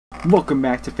Welcome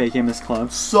back to Fake Amos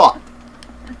Club. Sup?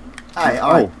 Hi,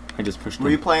 alright. Oh, I just pushed Were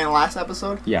you in. playing last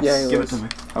episode? Yes. Yeah, Give it to me.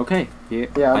 Okay. Here,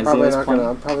 Yeah, I'm probably Isaiah's not playing.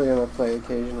 gonna. I'm probably gonna play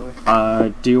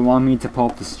occasionally. Do you want me to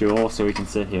pull up the stool so we can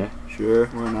sit here? Sure,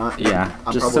 why not? Yeah,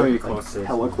 I'm just so probably you're closer.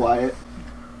 hella quiet.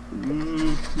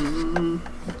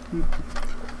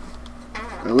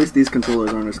 At least these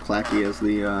controllers aren't as clacky as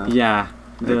the Yeah,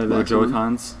 the Xbox one.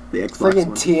 Joy-Cons. the Xbox Friggin'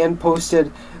 one. TN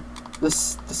posted the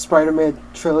Spider-Man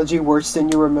trilogy worse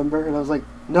than you remember, and I was like,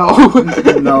 no.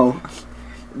 No.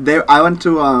 I went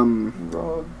to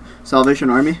Wrong. Salvation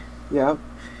Army, Yeah.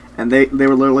 and they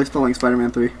were literally spelling Spider-Man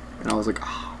 3, and I was like,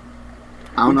 oh,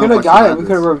 I don't We know could if have I still got it. have We this.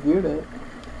 could have reviewed it.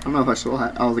 I don't know if I still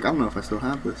have. I was like, I don't know if I still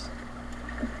have this.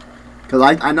 Because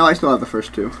I know I still have the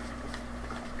first two.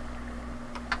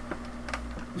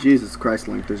 Jesus Christ,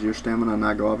 Link, does your stamina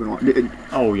not go up in one?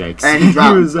 Oh, yikes. And he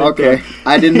dropped. was like Okay,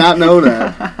 I did not know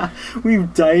that.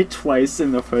 We've died twice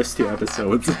in the first two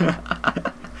episodes.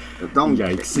 Don't.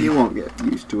 Yikes. You won't get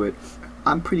used to it.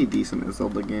 I'm pretty decent at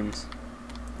Zelda games.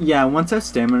 Yeah, once our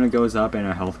stamina goes up and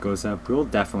our health goes up, we'll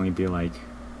definitely be, like,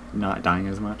 not dying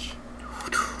as much.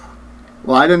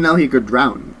 Well, I didn't know he could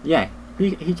drown. Yeah,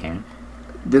 he can.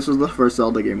 This was the first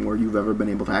Zelda game where you've ever been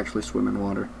able to actually swim in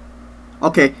water.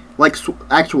 Okay, like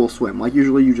actual swim. Like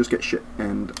usually you just get shit,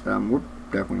 and we're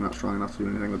definitely not strong enough to do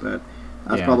anything with that.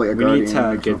 That's Yeah, probably a we guardian. need to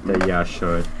or get something.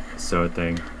 the sword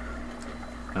thing.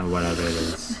 Whatever it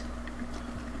is.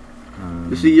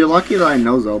 You see, you're lucky that I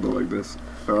know Zelda like this,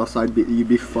 or else you'd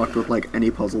be fucked with like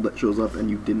any puzzle that shows up and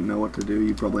you didn't know what to do.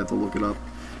 You probably have to look it up.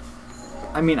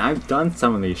 I mean, I've done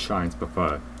some of these shrines before,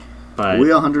 Are but we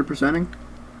 100%ing?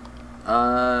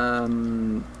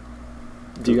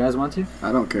 do you guys want to?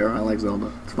 I don't care. I like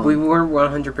Zelda. It's fun. We weren't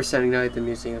 100% night at the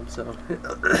museum, so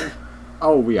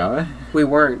Oh, we are. we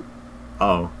weren't.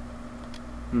 Oh.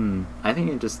 I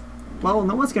think it just. Well,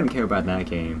 no one's gonna care about that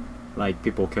game. Like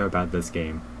people care about this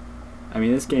game. I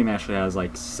mean, this game actually has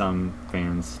like some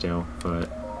fans still, but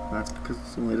That's because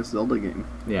it's the latest Zelda game.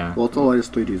 yeah. Well, it's the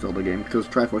latest 3D Zelda game because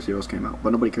Triforce Heroes came out,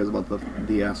 but nobody cares about the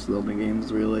DS Zelda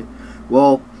games really.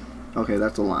 Well, okay,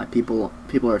 that's a lie. People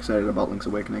are excited about Link's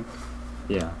Awakening,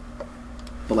 Yeah.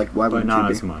 but like, why But wouldn't not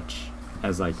you as be? much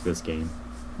as like this game.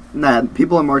 Nah,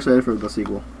 people are more excited for the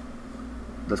sequel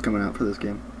that's coming out for this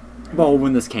game. Well,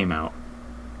 when this came out.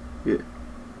 Yeah.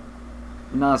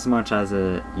 Not as much as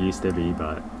it used to be,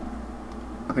 but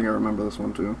I think I remember this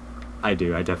one too. I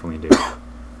do. I definitely do.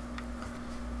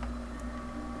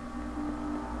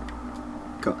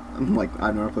 I'm like,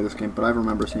 I've never played this game, but I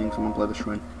remember seeing someone play the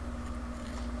shrine.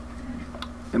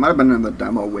 It might have been in the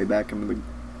demo way back in the I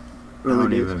early don't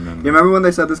days. even remember. You remember when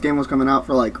they said this game was coming out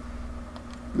for like?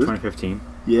 This? 2015.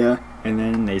 Yeah. And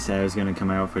then they said it was going to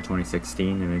come out for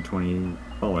 2016, and then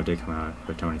well, it did come out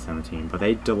for 2017, but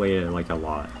they delayed it like a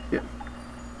lot. Yeah.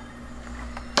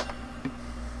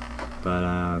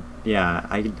 But yeah,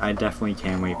 I definitely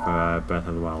can't wait for Breath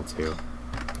of the Wild 2.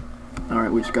 All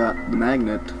right, we just got the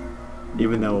magnet.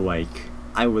 Even though like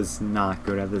I was not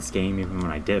good at this game even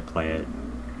when I did play it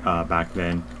back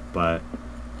then, but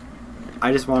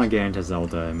I just want to get into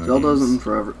Zelda and more Zelda games.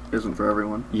 isn't for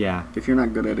everyone. Yeah. If you're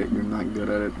not good at it, you're not good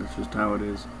at it. That's just how it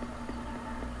is.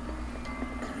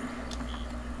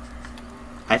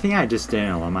 I think I just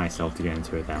didn't allow myself to get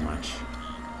into it that much.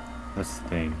 That's the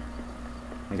thing.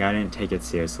 Like I didn't take it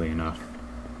seriously enough.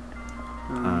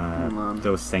 Hold on.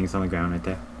 Those things on the ground right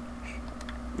there.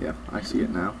 Yeah, I see it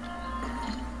now.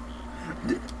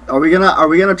 Are we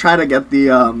gonna try to get the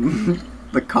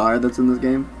the car that's in this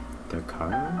game? The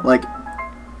car? Like,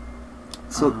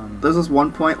 so there's this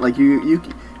one point like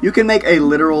you can make a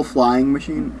literal flying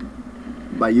machine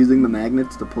by using the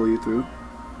magnets to pull you through.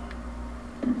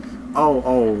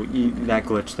 Oh, that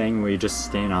glitch thing where you just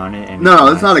stand on it and... No,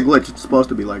 it's not a glitch. It's supposed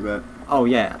to be like that. Oh,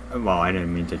 yeah. Well, I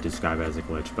didn't mean to describe it as a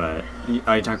glitch, but...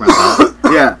 Are you talking about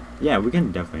that? Yeah. Yeah, we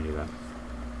can definitely do that.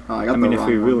 Oh, I got I mean, the if wrong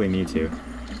we one. really need to.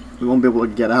 We won't be able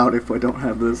to get out if we don't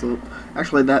have this.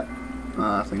 Actually, that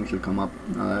thing should come up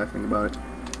now that I think about it.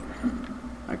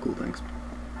 Alright, cool, thanks.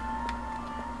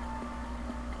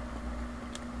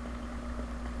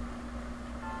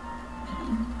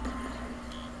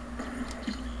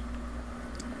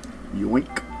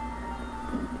 Yoink.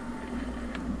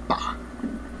 Bah.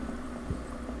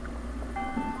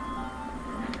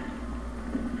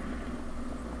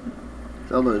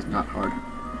 Zelda is not hard.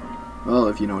 Well,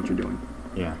 if you know what you're doing.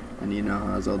 Yeah. And you know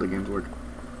how Zelda games work.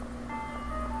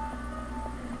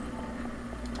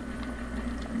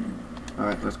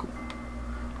 Alright, that's cool.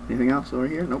 Anything else over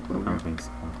here? Nope. I Okay. don't think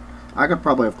so. I could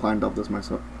probably have climbed up this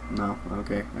myself. No?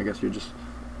 Okay. I guess you're just...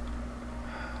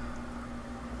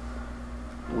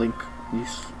 Link, you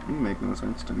make no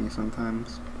sense to me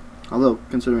sometimes. Although,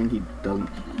 considering he doesn't...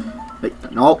 Wait,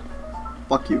 no!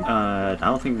 Fuck you. I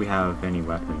don't think we have any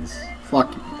weapons.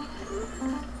 Fuck you.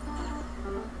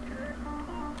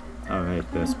 Oh,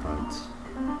 right, this parts.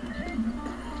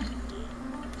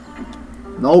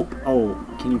 Nope. Oh,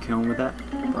 can you kill him with that?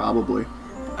 Probably.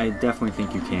 I definitely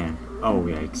think you can. Oh,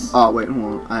 yikes. Oh, wait,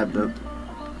 hold on. I have to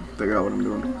figure out what I'm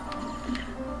doing.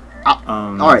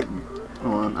 Alright.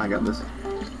 Hold on, I got this.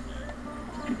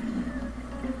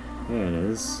 There it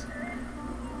is.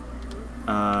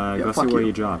 Yeah, Go see fuck where you.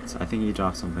 you dropped. I think you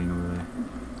dropped something over there.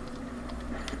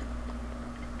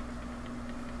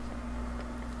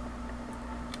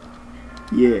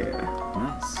 Yeah.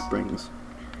 Nice. Springs.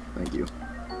 Thank you.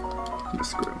 The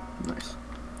screw. Nice.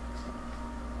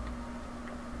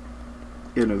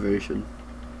 Innovation.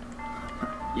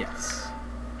 Yes.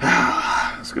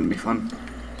 It's gonna be fun.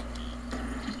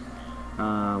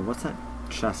 What's that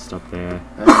chest up there?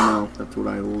 I don't know. That's what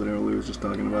I literally was just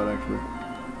talking about, actually.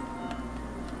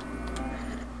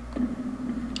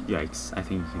 Yikes. I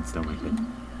think you can still make it.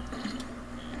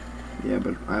 Yeah,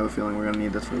 but I have a feeling we're gonna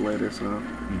need this for later, so...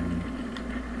 Mhm.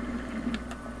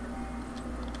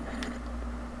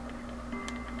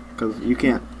 Because you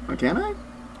can't... Can I?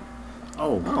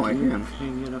 Oh, Oh, I you can.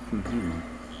 can get up from here.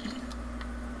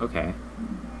 Okay.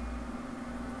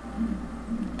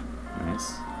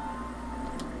 Nice.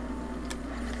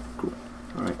 Cool.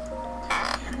 Alright.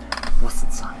 What's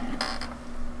inside?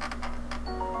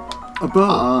 A bow!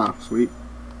 Ah, sweet.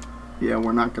 Yeah,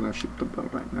 we're not gonna shoot the bow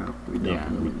right now. We Yeah,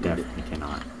 we need it. definitely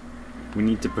cannot. We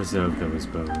need to preserve those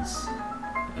bows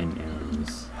and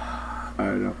arrows. I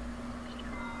don't know.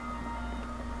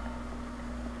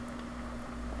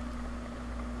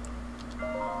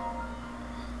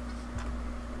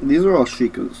 These are all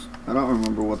Sheikahs. I don't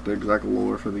remember what the exact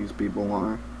lore for these people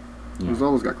are. Yeah.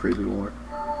 Zelda's got crazy lore.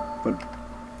 But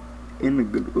in a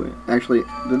good way. Actually,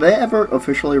 did they ever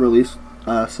officially release,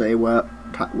 say what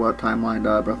timeline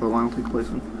Breath of the Wild takes place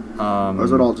in? Or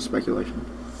is it all just speculation?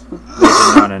 They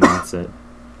did not announce it.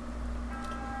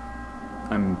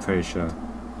 I'm pretty sure.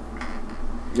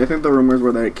 I think the rumors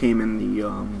were that it came in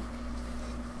the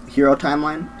hero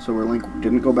timeline, so where Link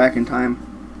didn't go back in time.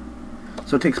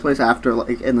 So it takes place after,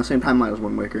 like, in the same timeline as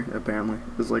Wind Waker, apparently.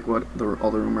 Is like what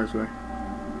all the rumors were.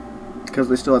 Because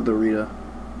they still had the Rita,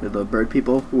 the bird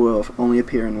people, who will only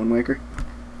appear in Wind Waker.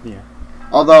 Yeah.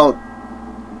 Although,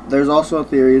 there's also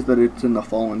theories that it's in the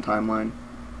Fallen timeline,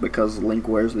 because Link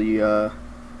wears the,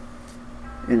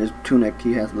 in his tunic,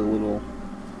 he has the little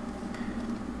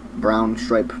brown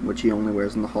stripe, which he only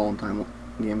wears in the Fallen time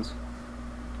games.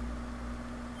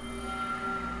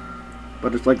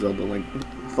 But it's like Zelda, Link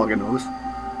fucking knows.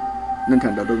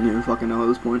 Nintendo doesn't even fucking know at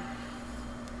this point.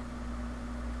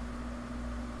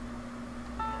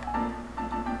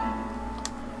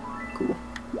 Cool.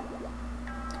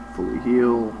 Fully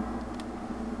heal.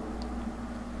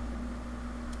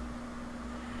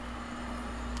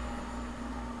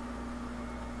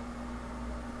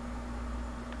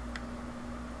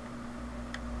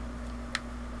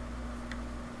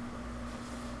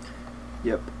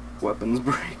 Yep, weapons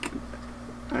break.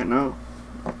 I know.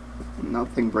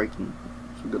 Nothing breaking.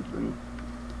 It's a good thing.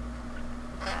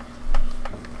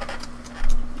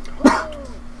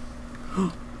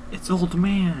 It's Old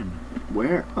Man!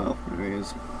 Where? Oh, there he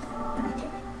is.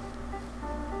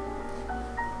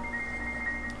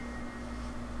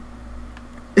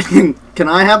 Can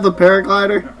I have the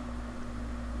paraglider?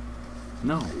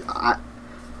 No.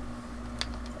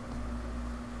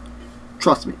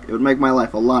 Trust me, it would make my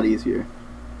life a lot easier.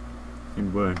 It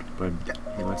would, but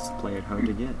he likes to play it hard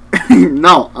to get.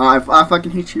 No, I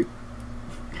fucking hate you.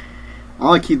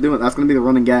 All I keep doing, that's gonna be the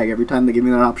running gag. Every time they give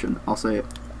me that option, I'll say it.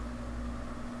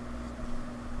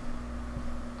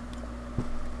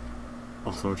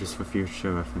 Also, just for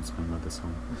future reference, my mother's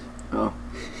home. Oh.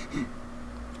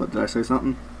 What, did I say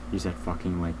something? You said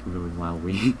fucking like really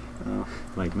loudly. Oh.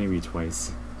 Like maybe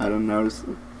twice. I don't notice.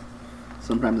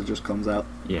 Sometimes it just comes out.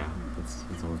 Yeah, it's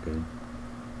all good.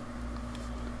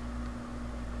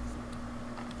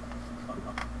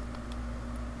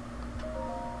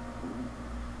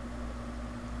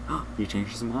 He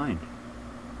changed his mind.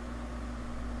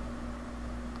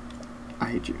 I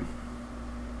hate you.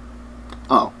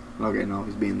 Oh, okay, no,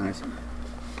 he's being nice.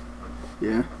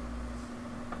 Yeah.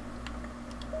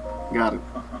 Got it.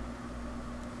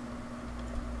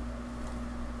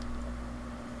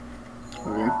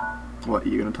 Okay. What,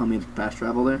 you gonna tell me to fast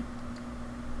travel there?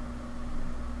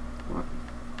 What?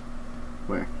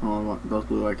 Where? Oh, what, those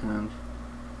blue icons.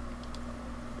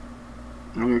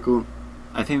 Okay, cool.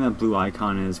 I think that blue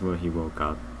icon is where he woke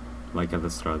up, like at the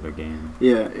start of the game,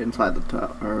 Yeah, inside the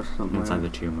top or something. inside the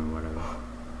like tomb or whatever.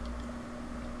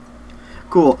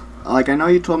 Cool. Like, I know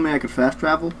you told me I could fast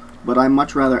travel, but I'd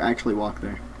much rather actually walk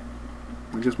there.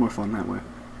 It's just more fun that way.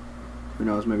 Who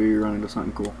knows, maybe you run into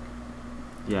something cool.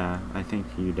 Yeah, I think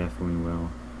you definitely will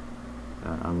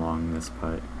along this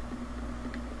putt.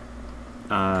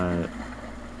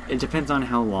 It depends on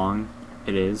how long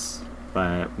it is,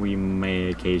 but we may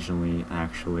occasionally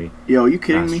actually Yo, are you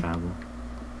kidding fast me? travel.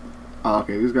 Oh,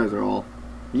 okay, these guys are all...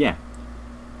 Yeah.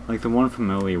 Like the one from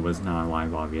earlier was not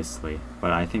alive, obviously,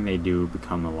 but I think they do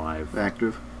become alive.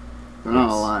 active. They're not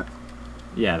Yes. a lot.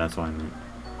 Yeah, that's what I meant.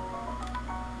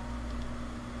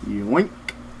 Yoink.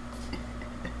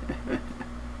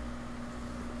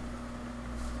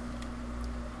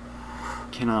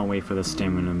 Cannot wait for the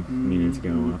stamina meter to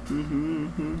go up.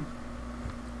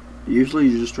 Usually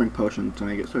you just drink potions to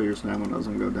make it so your stamina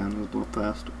doesn't go down as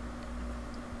fast.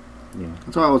 Yeah.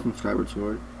 That's why I was in Skyward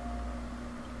Sword.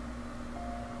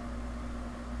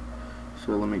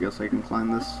 So let me guess I can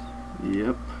climb this.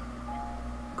 Yep.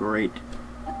 Great.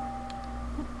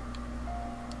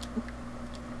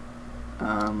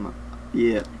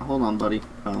 Yeah, hold on, buddy.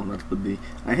 Oh, that's the B.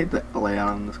 I hate the layout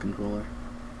on this controller.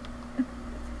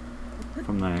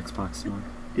 From the Xbox One.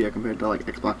 Yeah, compared to like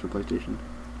Xbox or PlayStation.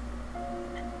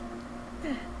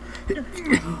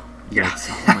 Yes.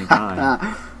 Oh my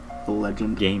god. The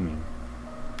legend. Gaming.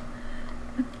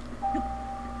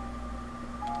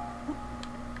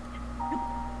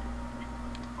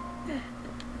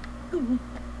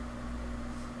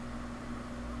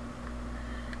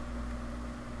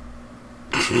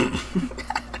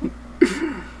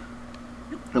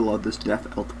 I love this deaf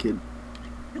elf kid.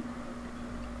 Or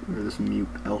this mute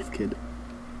elf kid.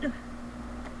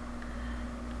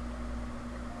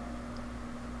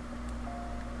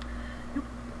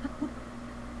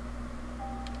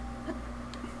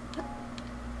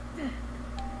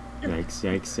 Yikes,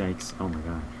 yikes, yikes. Oh my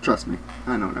god. Trust me,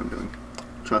 I know what I'm doing.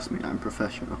 Trust me, I'm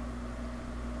professional.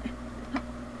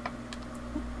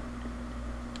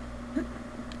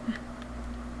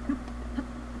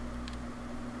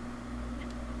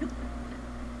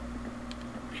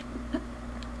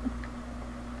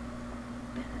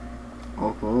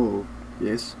 Oh,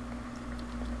 yes.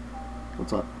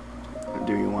 What's up?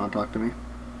 Do you want to talk to me?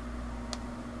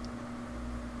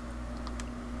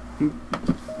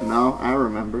 No, I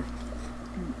remember.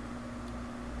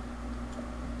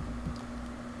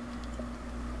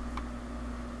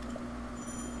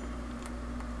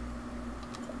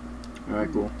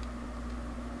 Alright, cool.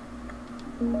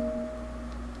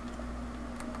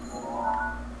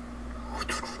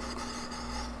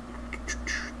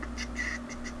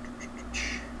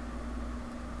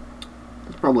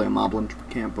 There's probably a moblin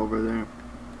camp over there.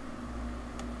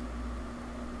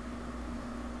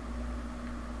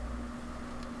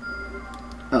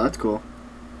 Oh, that's cool.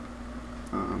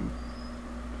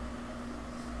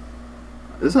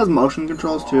 This has motion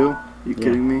controls too. You Yeah.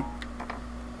 kidding me?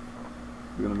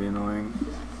 It's gonna be annoying.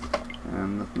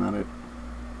 And that's not it.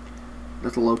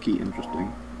 That's low-key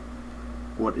interesting.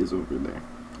 What is over there?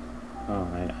 Oh,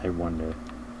 I wonder.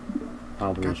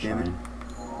 Probably a God damn it. shrine.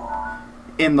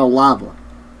 In the lava.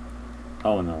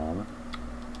 Oh, in the lava?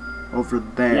 Over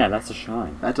there. Yeah, that's a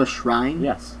shrine. That's a shrine?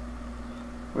 Yes.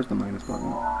 Where's the minus button?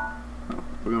 Oh,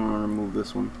 we're gonna remove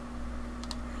this one.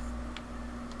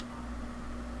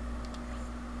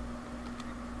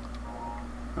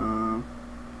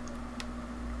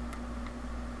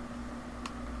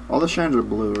 All the shrines are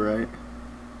blue, right?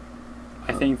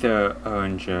 I think they're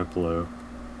orange or blue.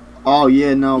 Oh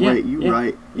yeah, no, Yeah, wait, you're yeah,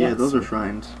 right. Yeah, yes. those are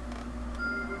shrines.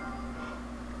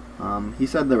 He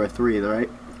said there were 3, right?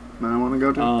 That I want to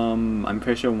go to. I'm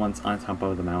pretty sure one's on top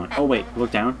of the mountain. Oh wait,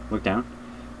 look down, look down.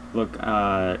 Look,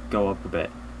 go up a bit.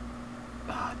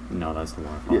 No, that's the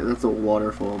waterfall. Yeah, that's a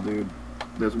waterfall, dude.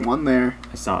 There's one there,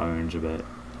 I saw orange a bit.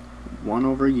 one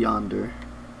over yonder.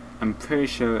 I'm pretty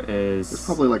sure it is. It's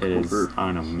probably like it is over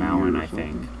on a here mountain. or I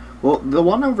think. something. Well, the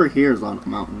one over here is on a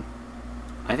mountain.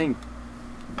 I think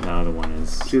the other one is.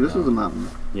 See, this is a mountain.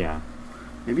 Yeah,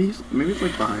 Maybe it's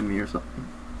like behind me or something.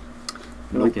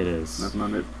 I feel like it is. That's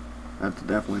not it. That's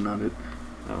definitely not it.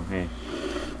 Oh hey.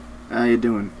 How you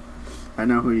doing? I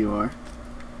know who you are.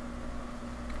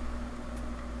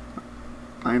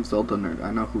 I am still the nerd.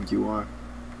 I know who you are.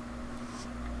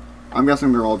 I'm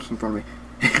guessing they're all just in front of me.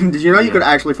 Did you know you Yeah. could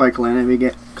actually fight Calamity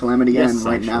again Yes,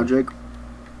 right now, actually. Jake?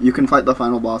 You can fight the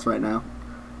final boss right now.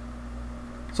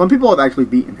 Some people have actually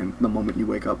beaten him the moment you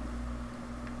wake up.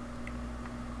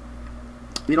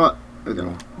 You know what? Okay,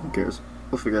 Yeah. who cares?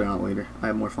 We'll figure it out later. I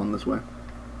have more fun this way.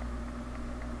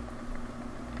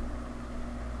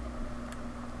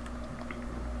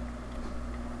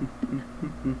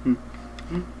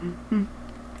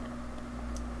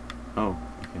 Oh,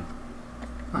 okay.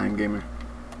 Game Gamer.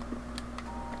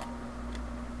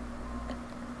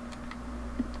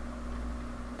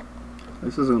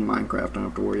 This isn't Minecraft. I don't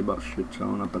have to worry about shit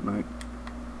showing up at night.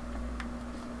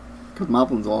 Because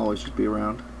moblins will always just be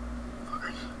around.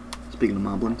 Speaking of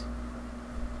moblins.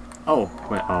 Oh,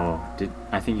 wait,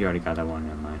 I think you already got that one,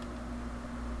 never mind.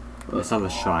 I saw the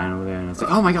shrine over there and I was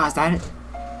like, oh my god, is that it?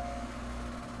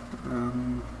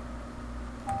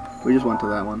 We just went to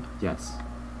that one. Yes.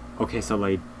 Okay, so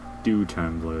like, do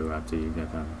turn blue after you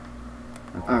get them.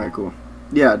 Okay. Alright, cool.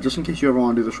 Yeah, just in case you ever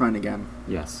want to do the shrine again.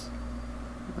 Yes.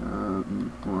 Hold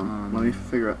on. Let me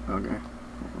figure out. Okay.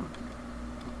 Hold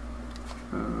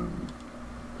on.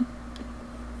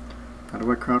 How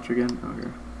do I crouch again? Okay.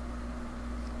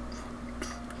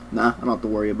 Nah, I don't have to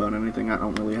worry about anything. I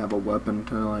don't really have a weapon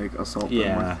to, like, assault them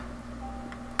Yeah. with.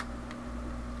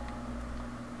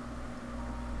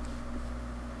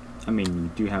 I mean, you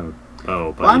do have a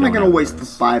bow, but Why you am I don't gonna have waste the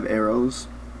those. 5 arrows?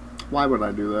 Why would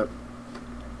I do that?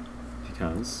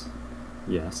 Because,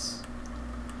 yes.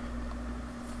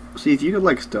 See, if you could,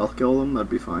 like, stealth kill them, that'd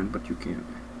be fine, but you can't.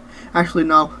 Actually,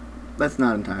 no. That's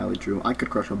not entirely true. I could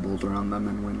crush a boulder on them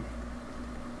and win.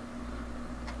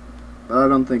 But I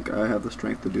don't think I have the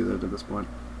strength to do that at this point.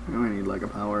 I only need, like, a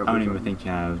power up. I don't or even something. think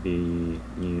you have the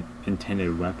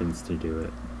intended weapons to do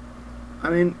it. I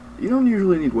mean, you don't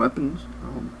usually need weapons.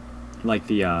 Like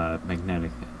the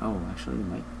magnetic. Oh, actually, you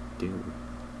might do.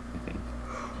 I think.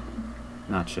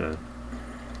 Not sure.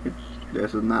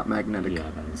 This is not magnetic.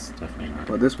 Yeah, that is definitely not.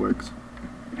 But this works.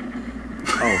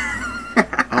 Oh.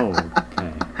 Oh,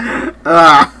 okay.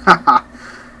 Ah!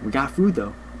 We got food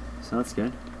though, so that's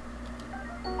good.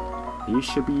 You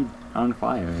should be on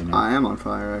fire right now. I am on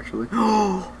fire, actually.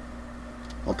 I'll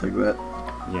take that.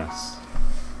 Yes.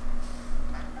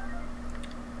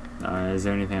 Is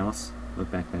there anything else? Look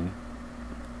back there.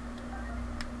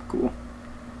 Cool.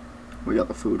 We got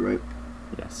the food, right?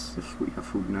 Yes. Yes, we have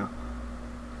food now.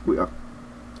 We are.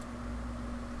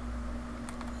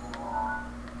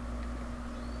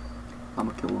 I'm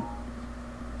gonna kill him.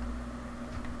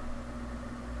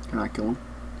 Can I kill him?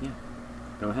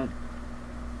 Go ahead.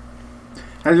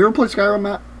 Have you ever played Skyrim,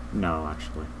 Matt? No,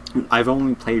 actually. I've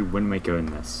only played Wind Waker in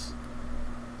this.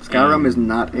 Skyrim is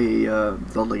not a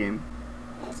Zelda game.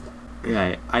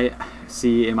 Yeah, I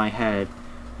see in my head,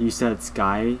 you said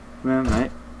Skyrim,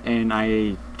 right? And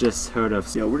I just heard of.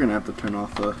 Yeah, we're gonna have to turn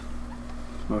off the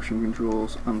motion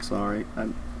controls. I'm sorry.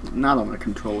 I'm not on a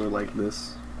controller like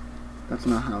this. That's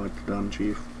not how it's done,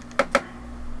 Chief.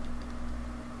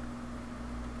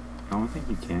 I don't think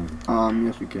you can.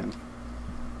 Yes you can.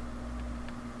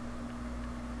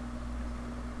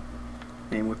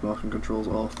 Aim with motion controls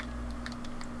off.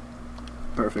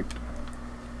 Perfect.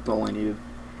 That's all I needed.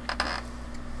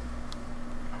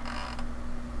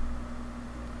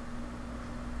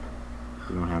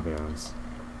 You don't have arrows.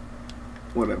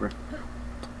 Whatever.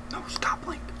 No, stop,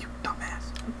 Link, you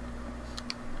dumbass.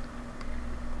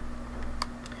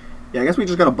 Yeah, I guess we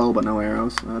just got a bow but no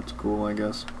arrows. That's cool, I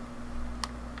guess.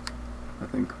 I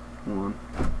think. Hold on.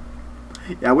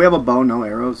 Yeah, we have a bow, no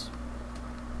arrows.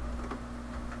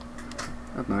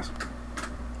 That's nice.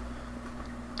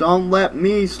 Don't let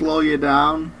me slow you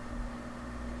down.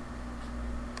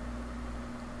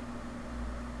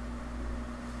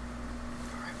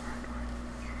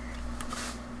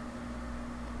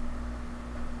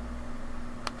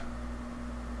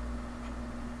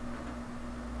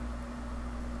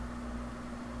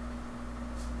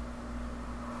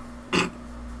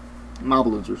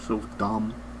 Moblins are so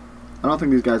dumb. I don't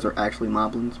think these guys are actually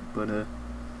moblins, but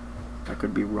I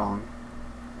could be wrong.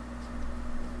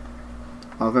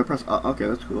 Oh, if I press, okay,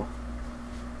 that's cool.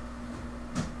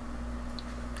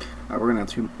 Alright, we're gonna have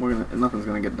to. Nothing's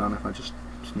gonna get done if I just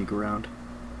sneak around.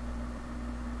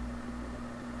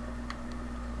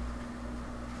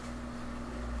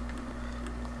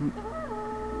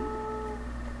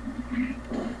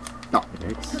 No,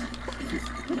 Yikes.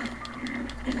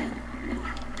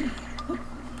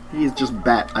 he is just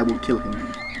bat. I will kill him.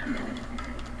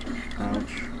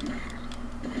 Ouch.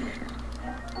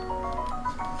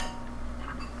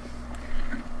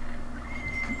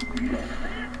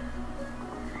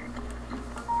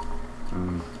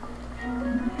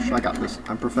 I got this.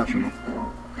 I'm professional.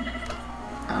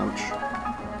 Ouch.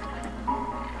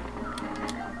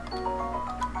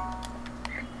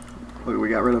 Wait, we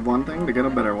got rid of one thing to get a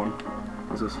better one.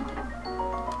 What's this?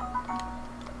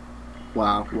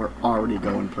 Wow, we're already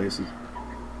going places.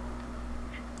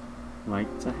 Like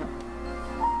to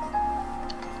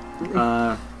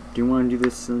have. Do you want to do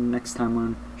this next time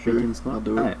on Sure, Bacon Squad? I'll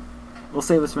do it. Alright. We'll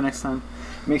save this for next time.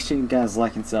 Make sure you guys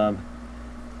like and sub.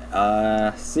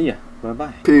 See ya. Bye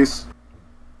bye. Peace.